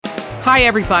Hi,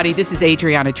 everybody. This is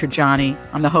Adriana Trajani.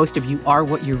 I'm the host of You Are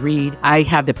What You Read. I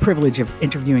have the privilege of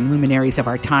interviewing luminaries of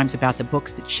our times about the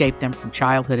books that shaped them from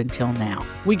childhood until now.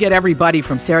 We get everybody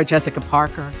from Sarah Jessica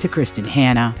Parker to Kristen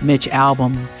Hanna, Mitch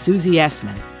Albom, Susie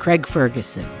Essman, Craig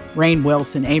Ferguson, Rainn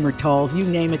Wilson, Amor Tolls, you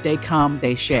name it, they come,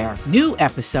 they share. New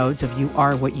episodes of You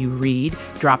Are What You Read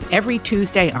drop every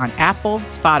Tuesday on Apple,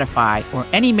 Spotify, or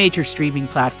any major streaming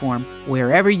platform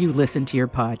wherever you listen to your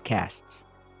podcasts.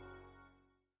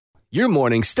 Your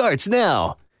morning starts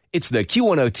now. It's the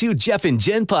Q102 Jeff and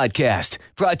Jen podcast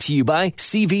brought to you by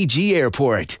CVG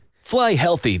Airport. Fly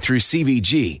healthy through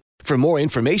CVG. For more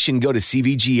information, go to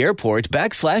CVG Airport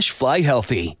 /fly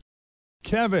healthy.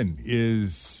 Kevin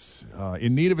is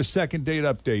in need of a second date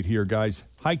update here, guys.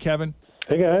 Hi, Kevin.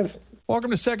 Hey, guys.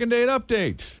 Welcome to Second Date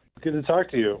Update. Good to talk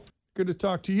to you. Good to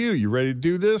talk to you. You ready to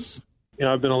do this? You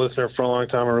know, I've been a listener for a long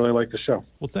time. I really like the show.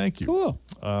 Well, thank you. Cool.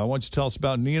 Why don't you tell us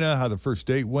about Nina, how the first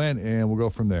date went, and we'll go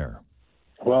from there.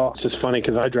 Well, it's just funny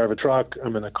because I drive a truck.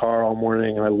 I'm in the car all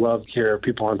morning, and I love to hear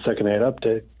people on Second Date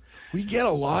Update. We get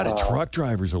a lot of truck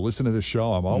drivers that listen to the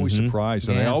show. I'm always surprised,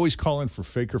 and they always call in for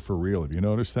Fake or For Real. Have you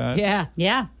noticed that?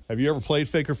 Yeah. Have you ever played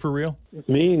Fake or For Real?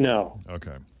 Me, no.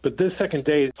 Okay. But this second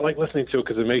date, I like listening to it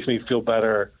because it makes me feel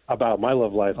better about my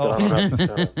love life. That I don't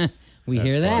have to, We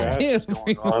hear that too.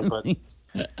 going on,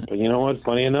 but you know what?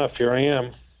 Funny enough, here I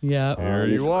am. Yeah. There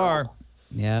you are.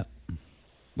 Yeah.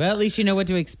 Well, at least you know what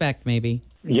to expect, maybe.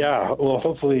 Yeah. Well,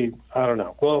 hopefully, I don't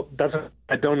know. Well,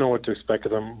 I don't know what to expect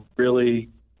because I'm really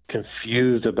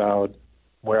confused about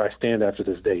where I stand after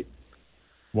this date.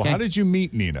 Well, how did you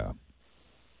meet Nina?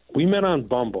 We met on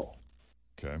Bumble.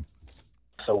 Okay.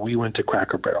 So we went to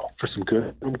Cracker Barrel for some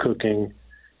good home cooking,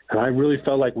 and I really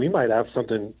felt like we might have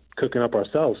something cooking up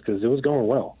ourselves because it was going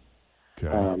well.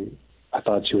 Okay. I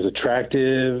thought she was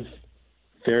attractive,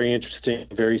 very interesting,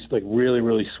 very really,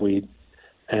 really sweet,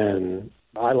 and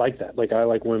I like that. Like I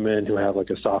like women who have like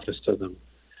a softness to them.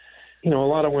 You know, a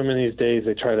lot of women these days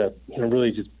they try to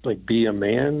really just like be a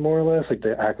man more or less. Like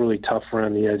they act really tough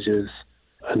around the edges,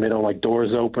 and they don't like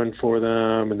doors open for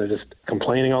them, and they're just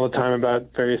complaining all the time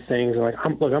about various things. And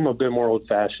I'm a bit more old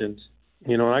fashioned,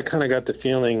 and I kind of got the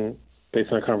feeling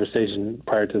based on a conversation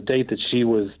prior to the date that she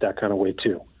was that kind of way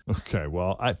too. Okay,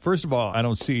 well, first of all, I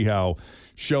don't see how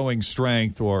showing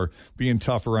strength or being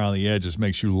tough around the edges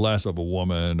makes you less of a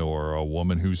woman or a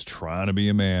woman who's trying to be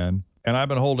a man. And I've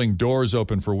been holding doors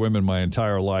open for women my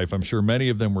entire life. I'm sure many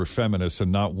of them were feminists,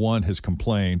 and not one has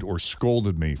complained or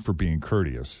scolded me for being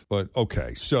courteous. But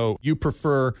okay, so you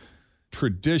prefer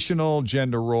traditional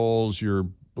gender roles. You're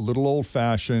a little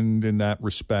old-fashioned in that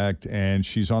respect, and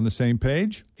she's on the same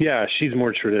page? Yeah, she's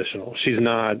more traditional. She's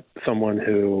not someone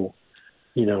who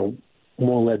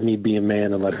won't let me be a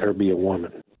man and let her be a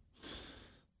woman.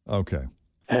 Okay.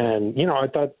 And, I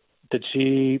thought that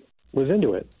she was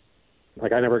into it.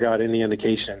 Like, I never got any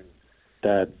indication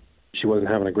that she wasn't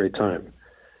having a great time.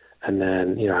 And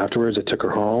then, afterwards I took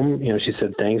her home. She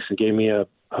said thanks and gave me a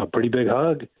pretty big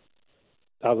hug.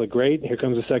 I was like, great, here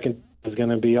comes the second. It's going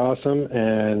to be awesome.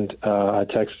 And I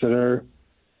texted her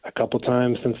a couple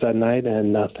times since that night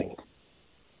and nothing.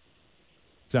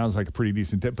 Sounds like a pretty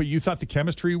decent date. But you thought the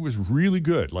chemistry was really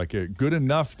good, like good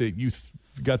enough that you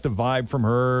got the vibe from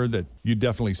her that you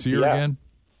definitely see her again?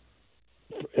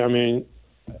 I mean,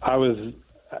 I was,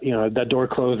 that door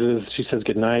closes, she says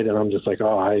goodnight, and I'm just like,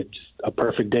 a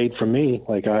perfect date for me.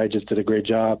 Like, I just did a great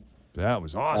job. That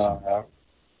was awesome.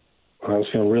 I was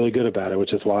feeling really good about it,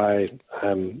 which is why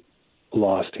I'm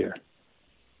lost here.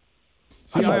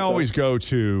 See, I always go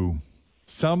to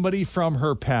somebody from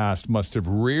her past must have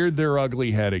reared their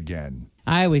ugly head again.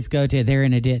 I always go to they're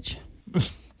in a ditch.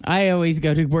 I always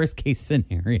go to worst case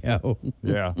scenario.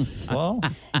 Yeah. Well,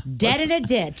 dead in a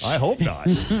ditch. I hope not.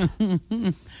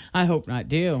 I hope not,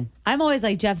 too. I'm always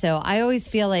like Jeff, though. I always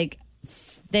feel like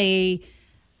they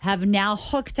have now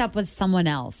hooked up with someone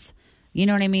else. You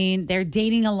know what I mean? They're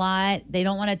dating a lot. They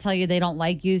don't want to tell you they don't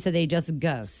like you, so they just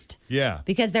ghost. Yeah.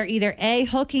 Because they're either A,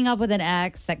 hooking up with an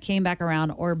ex that came back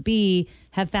around, or B,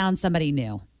 have found somebody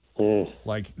new.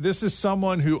 Like, this is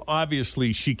someone who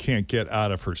obviously she can't get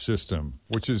out of her system,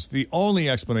 which is the only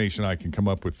explanation I can come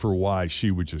up with for why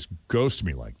she would just ghost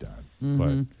me like that.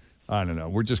 But I don't know.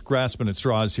 We're just grasping at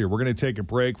straws here. We're going to take a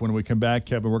break. When we come back,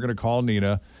 Kevin, we're going to call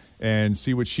Nina and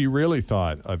see what she really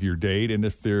thought of your date and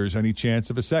if there's any chance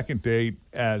of a second date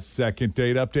as Second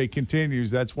Date Update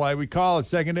continues. That's why we call it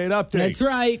Second Date Update. That's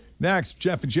right. Next,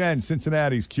 Jeff and Jen,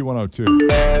 Cincinnati's Q102.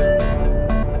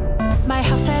 My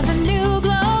house has a new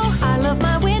glow. I love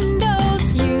my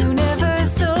windows.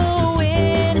 Universal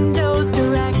Windows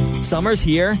Direct. Summer's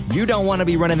here. You don't want to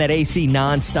be running that AC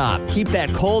nonstop. Keep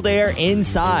that cold air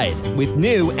inside with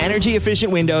new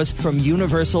energy-efficient windows from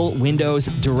Universal Windows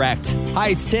Direct.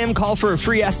 Hi, it's Tim. Call for a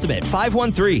free estimate.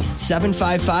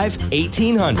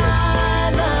 513-755-1800.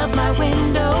 I love my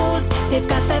windows. They've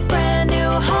got that brand new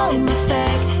home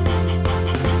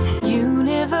effect.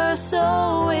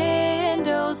 Universal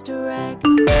Windows Direct.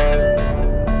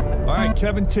 All right,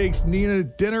 Kevin takes Nina to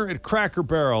dinner at Cracker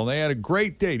Barrel. They had a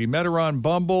great date. He met her on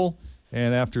Bumble,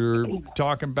 and after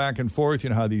talking back and forth, you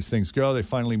know how these things go, they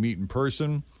finally meet in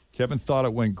person. Kevin thought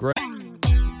it went great.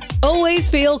 Always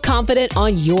feel confident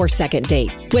on your second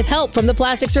date. With help from the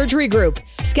Plastic Surgery Group.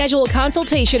 Schedule a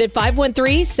consultation at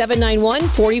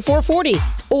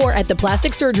 513-791-4440 or at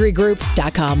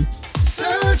theplasticsurgerygroup.com.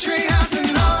 Surgery has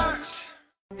an art.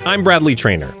 I'm Bradley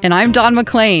Trainer. And I'm Don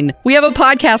McClain. We have a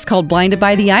podcast called Blinded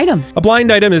by the Item. A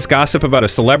blind item is gossip about a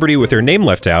celebrity with their name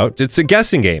left out. It's a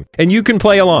guessing game, and you can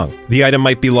play along. The item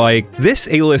might be like, this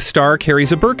A-list star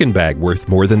carries a Birkin bag worth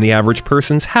more than the average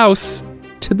person's house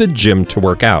to the gym to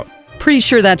work out. Pretty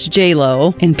sure that's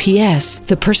J-Lo. And P.S.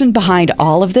 the person behind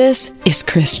all of this is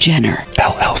Kris Jenner,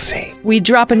 LLC. We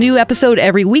drop a new episode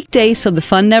every weekday so the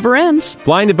fun never ends.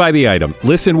 Blinded by the Item.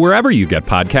 Listen wherever you get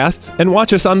podcasts and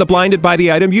watch us on the Blinded by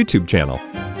the Item YouTube channel.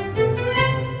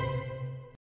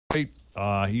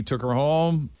 He took her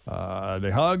home. They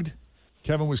hugged.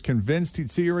 Kevin was convinced he'd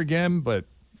see her again, but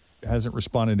hasn't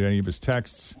responded to any of his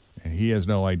texts, and he has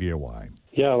no idea why.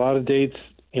 Yeah, a lot of dates,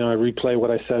 I replay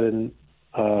what I said in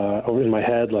my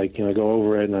head, like, I go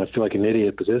over it and I feel like an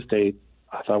idiot, but this date,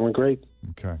 I thought went great.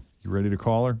 Okay. You ready to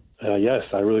call her? Yes,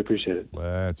 I really appreciate it.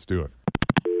 Let's do it.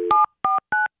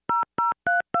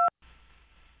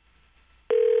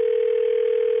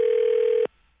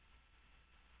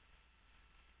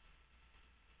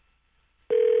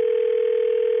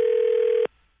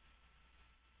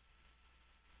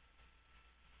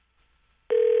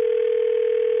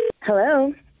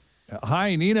 Hello.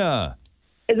 Hi, Nina.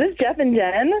 Is this Jeff and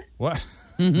Jen? What?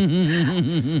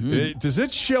 Does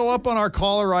it show up on our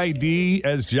caller ID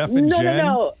as Jeff and Jen?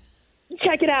 No.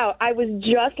 Check it out. I was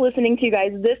just listening to you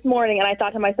guys this morning, and I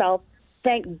thought to myself,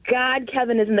 thank God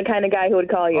Kevin isn't the kind of guy who would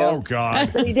call you. Oh,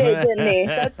 God. But he did, didn't he?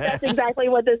 That's exactly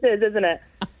what this is, isn't it?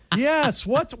 Yes.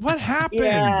 What happened?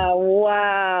 Yeah,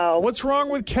 wow. What's wrong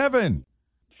with Kevin?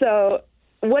 So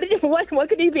what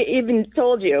could he be even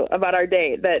told you about our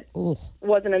date that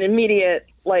wasn't an immediate,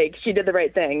 like, she did the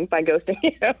right thing by ghosting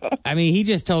you? I mean, he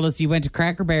just told us you went to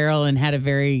Cracker Barrel and had a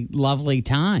very lovely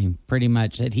time, pretty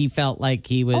much. That he felt like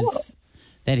he was,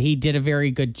 that he did a very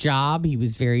good job. He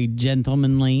was very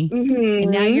gentlemanly. Mm-hmm.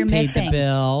 And now you're paid missing the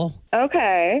bill.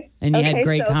 Okay. And you had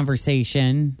great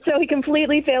conversation. So he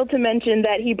completely failed to mention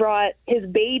that he brought his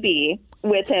baby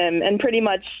with him and pretty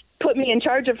much put me in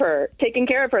charge of her, taking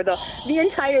care of her the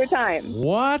entire time.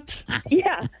 What?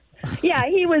 Yeah. Yeah,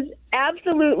 he was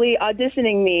absolutely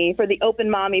auditioning me for the open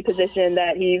mommy position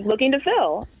that he's looking to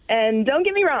fill. And don't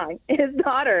get me wrong, his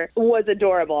daughter was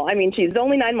adorable. I mean, she's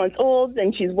only 9 months old,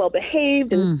 and she's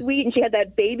well-behaved and sweet, and she had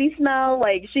that baby smell.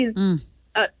 Like, she's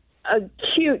a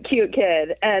cute, cute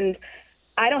kid. And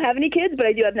I don't have any kids, but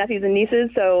I do have nephews and nieces,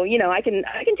 so, I can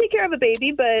take care of a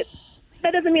baby, but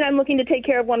that doesn't mean I'm looking to take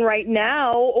care of one right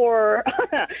now or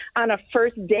on a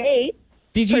first date.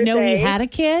 Did you know he had a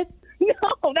kid?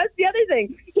 No, that's the other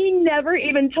thing. He never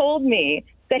even told me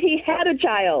that he had a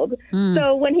child.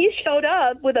 So when he showed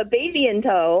up with a baby in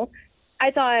tow,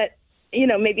 I thought,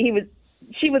 maybe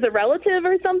she was a relative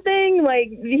or something. Like,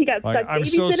 he got stuck babysitting. I'm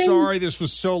so sorry. This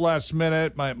was so last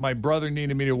minute. My brother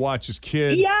needed me to watch his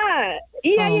kid. Yeah.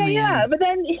 But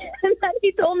then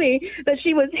he told me that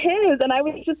she was his, and I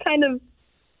was just kind of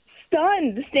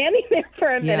stunned, standing there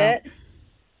for a minute.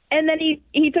 And then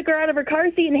he took her out of her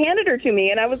car seat and handed her to me,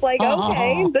 and I was like,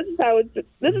 okay, this is how this is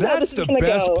going to go. That's the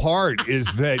best part,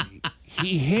 is that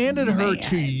he handed her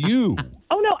to you.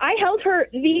 Oh, no, I held her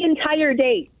the entire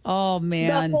date. Oh,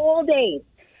 man. The whole date.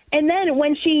 And then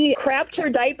when she crapped her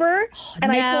diaper,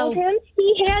 I told him,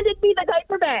 he handed me the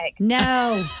diaper bag.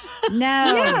 No.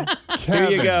 Yeah. Here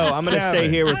you go. I'm going to stay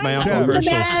here with my Uncle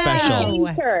Herschel special.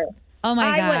 Oh,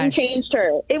 my gosh. I went and changed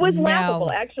her. It was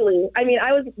laughable, actually. I mean,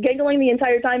 I was giggling the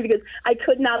entire time because I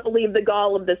could not believe the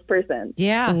gall of this person.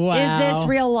 Yeah. Wow. Is this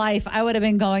real life? I would have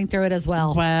been going through it as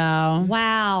well.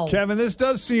 Wow. Kevin, this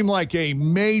does seem like a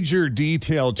major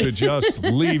detail to just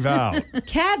leave out.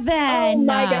 Kevin. Oh,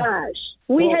 my gosh.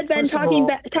 We had been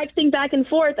texting back and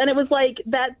forth, and it was like,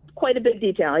 that's quite a big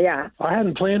detail, yeah. I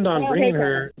hadn't planned on bringing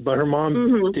her, but her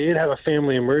mom did have a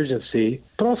family emergency.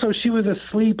 But also, she was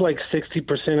asleep like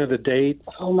 60% of the date.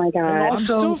 Oh, my gosh. I'm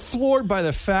still floored by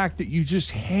the fact that you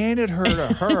just handed her to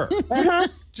her.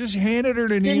 Just handed her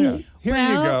to Nina. Here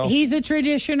you go. He's a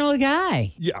traditional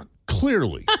guy. Yeah,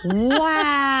 clearly.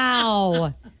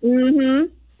 Wow.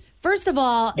 Mm-hmm. First of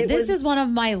all, this is one of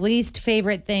my least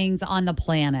favorite things on the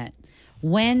planet.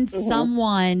 When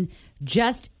someone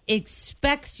just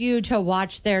expects you to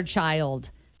watch their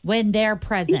child when they're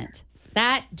present.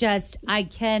 That just, I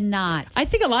cannot. I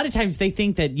think a lot of times they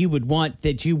think that you want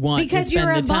because to spend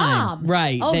you're a the time. mom.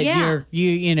 Right. Oh, that yeah.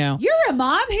 you know. You're a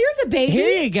mom. Here's a baby.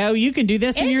 Here you go. You can do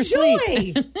this in your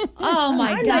sleep. Oh,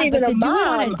 my I'm God. not even But a to do it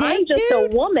on mom. a date, I'm just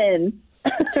dude? a woman.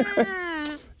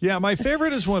 Yeah, my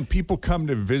favorite is when people come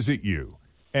to visit you.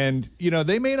 And, you know,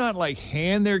 they may not like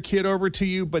hand their kid over to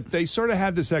you, but they sort of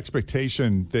have this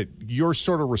expectation that you're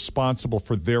sort of responsible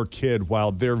for their kid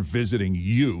while they're visiting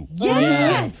you.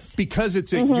 Yes. Because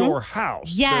it's at your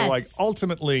house. Yes. They're like,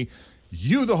 ultimately,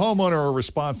 you, the homeowner, are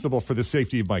responsible for the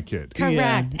safety of my kid. Correct.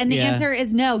 Yeah, And the yeah. answer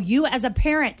is no. You, as a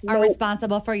parent, are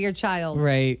responsible for your child.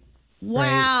 Right.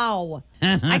 Wow.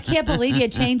 I can't believe you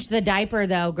changed the diaper,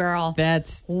 though, girl.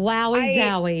 That's Wowie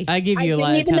zowie. I give you a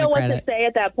lot I of didn't even ton know of what credit. to say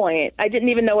at that point. I didn't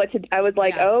even know what to. I was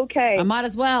like, okay. I might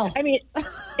as well. I mean,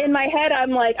 in my head,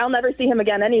 I'm like, I'll never see him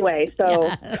again anyway.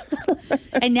 So,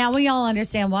 And now we all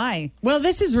understand why. Well,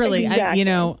 this is really, Exactly.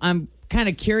 I'm kind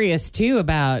of curious too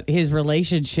about his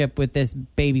relationship with this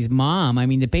baby's mom. I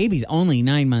mean, the baby's only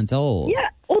 9 months old. yeah.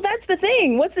 Well, that's the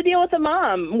thing. What's the deal with the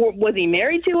mom? Was he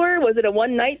married to her? Was it a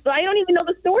one night? I don't even know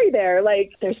the story there.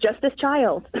 Like, there's just this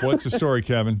child. What's the story,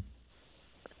 Kevin?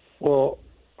 Well,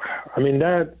 I mean,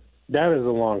 that is a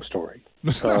long story.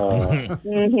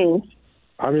 Mm-hmm.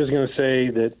 I'm just going to say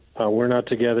that we're not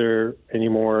together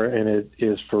anymore, and it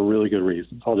is for really good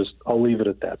reasons. I'll leave it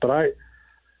at that. But I'm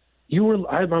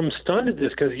stunned at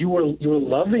this because you were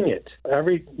loving it.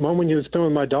 Every moment you would spend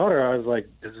with my daughter, I was like,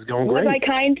 this is going great. Was I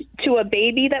kind to a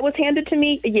baby that was handed to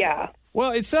me? Yeah.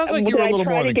 Well, it sounds like Did you were a I little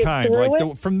try more to than get kind. through Like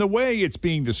it? from the way it's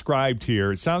being described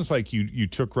here, it sounds like you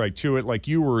took right to it. Like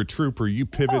you were a trooper. You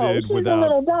pivoted She's without. a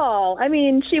little doll. I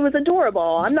mean, she was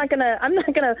adorable. I'm not gonna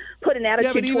put an attitude.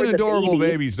 Yeah, but even towards adorable a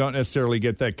baby. babies don't necessarily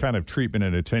get that kind of treatment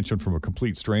and attention from a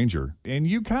complete stranger. And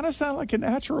you kind of sound like a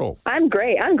natural. I'm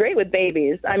great. I'm great with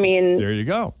babies. I mean, There you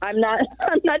go. I'm not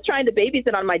trying to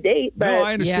babysit on my date. But No,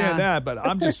 I understand that, but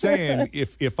I'm just saying,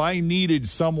 if I needed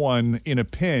someone in a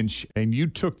pinch and you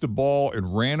took the ball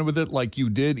and ran with it like you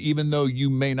did, even though you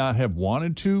may not have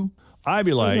wanted to, I'd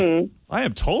be like, I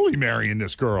am totally marrying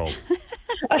this girl.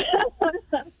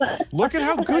 Look at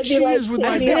how good she is with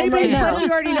my baby. Plus, you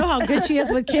already know how good she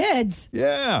is with kids.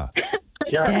 Yeah.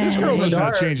 Yeah, This girl knows how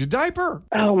to change a diaper.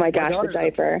 Oh my gosh, the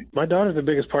diaper. My daughter's the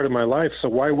biggest part of my life, so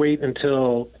why wait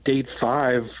until date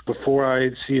 5 before I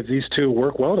see if these two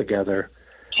work well together?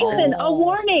 Listen, a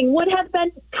warning would have been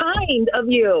kind of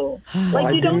you. Like,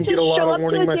 I you don't didn't get just a lot show of up to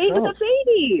warning a date with a myself.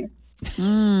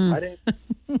 baby.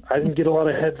 I didn't get a lot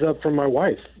of heads up from my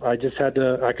wife. I just had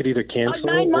to. I could either cancel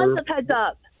 9 or. months of heads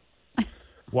up.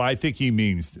 Well, I think he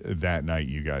means that night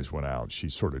you guys went out, she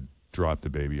sort of dropped the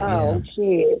baby off. Oh,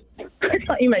 jeez. I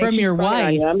thought you meant From she your cried on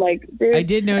wife. you. I'm like, dude. I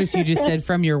did notice you just said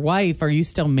from your wife. Are you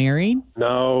still married?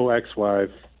 No, ex-wife.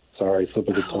 Sorry, slip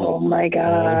of the tongue. Oh my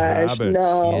gosh, habits.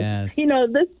 no! Yes. You know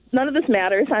this. None of this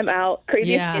matters. I'm out.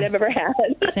 Craziest Yeah. date I've ever had.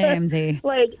 Samesy.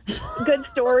 Like, good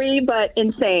story, but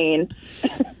insane.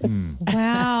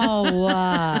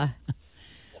 Wow.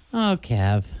 Oh,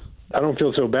 Kev. I don't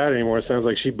feel so bad anymore. It sounds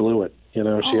like she blew it. You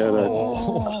know, she had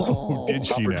Oh, did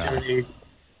she now? a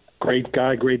great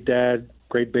guy, great dad,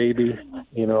 great baby.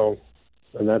 You know,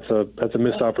 and that's a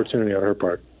missed opportunity on her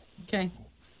part. Okay.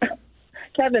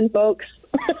 Kevin, folks.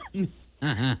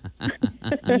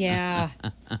 Yeah.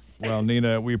 Well,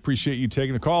 Nina, we appreciate you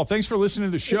taking the call. Thanks for listening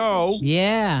to the show.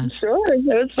 Yeah. Sure, it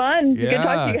was fun.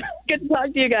 Yeah. Good to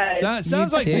talk to you guys. Sounds You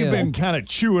like too. we've been kind of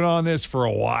chewing on this for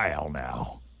a while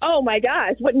now. Oh my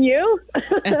gosh, wouldn't you?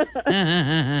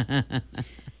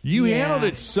 You Yeah. handled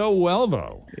it so well,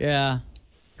 though, Yeah.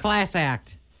 Class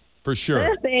act. for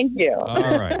sure. Thank you.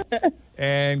 All right.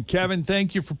 And Kevin,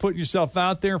 thank you for putting yourself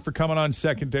out there and for coming on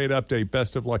Second Date Update.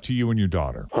 Best of luck to you and your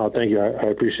daughter. Oh, thank you. I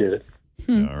appreciate it.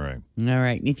 All right. All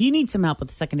right. If you need some help with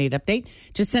the second date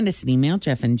update, just send us an email,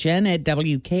 Jeff and Jen at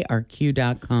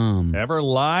WKRQ.com. Ever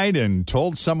lied and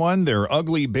told someone their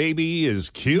ugly baby is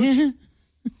cute?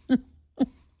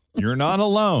 You're not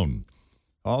alone.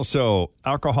 Also,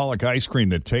 alcoholic ice cream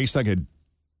that tastes like a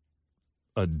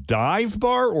dive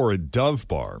bar or a Dove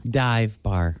bar? Dive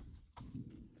bar.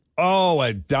 Oh,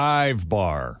 a dive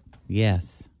bar.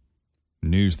 Yes.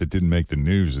 News that didn't make the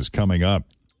news is coming up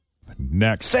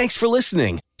next. Thanks for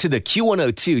listening to the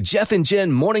Q102 Jeff and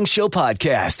Jen Morning Show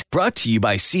podcast, brought to you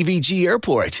by CVG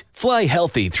Airport. Fly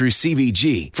healthy through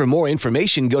CVG. For more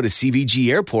information, go to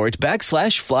CVG Airport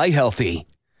 /fly healthy.